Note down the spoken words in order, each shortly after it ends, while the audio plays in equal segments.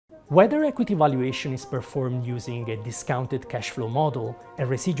Whether equity valuation is performed using a discounted cash flow model, a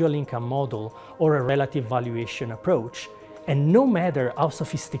residual income model, or a relative valuation approach, and no matter how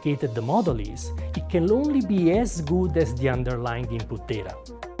sophisticated the model is, it can only be as good as the underlying input data.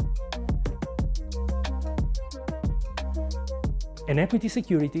 An equity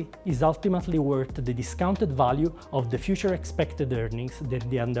security is ultimately worth the discounted value of the future expected earnings that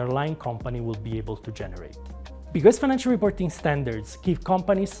the underlying company will be able to generate. Because financial reporting standards give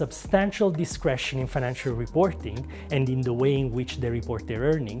companies substantial discretion in financial reporting and in the way in which they report their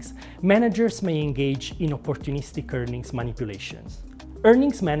earnings, managers may engage in opportunistic earnings manipulations.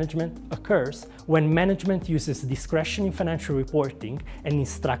 Earnings management occurs when management uses discretion in financial reporting and in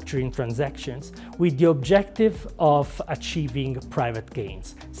structuring transactions with the objective of achieving private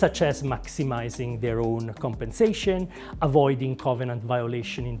gains, such as maximizing their own compensation, avoiding covenant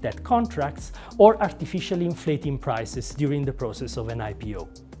violation in debt contracts, or artificially inflating prices during the process of an IPO.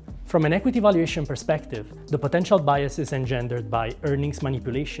 From an equity valuation perspective, the potential biases engendered by earnings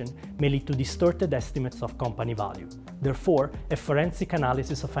manipulation may lead to distorted estimates of company value. Therefore, a forensic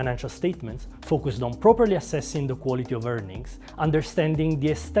analysis of financial statements focused on properly assessing the quality of earnings, understanding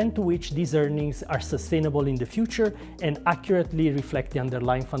the extent to which these earnings are sustainable in the future and accurately reflect the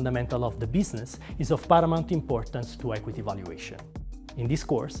underlying fundamental of the business is of paramount importance to equity valuation. In this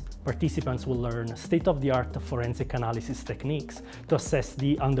course, participants will learn state-of-the-art forensic analysis techniques to assess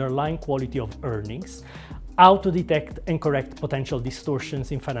the underlying quality of earnings, how to detect and correct potential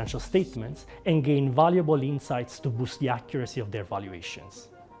distortions in financial statements, and gain valuable insights to boost the accuracy of their valuations.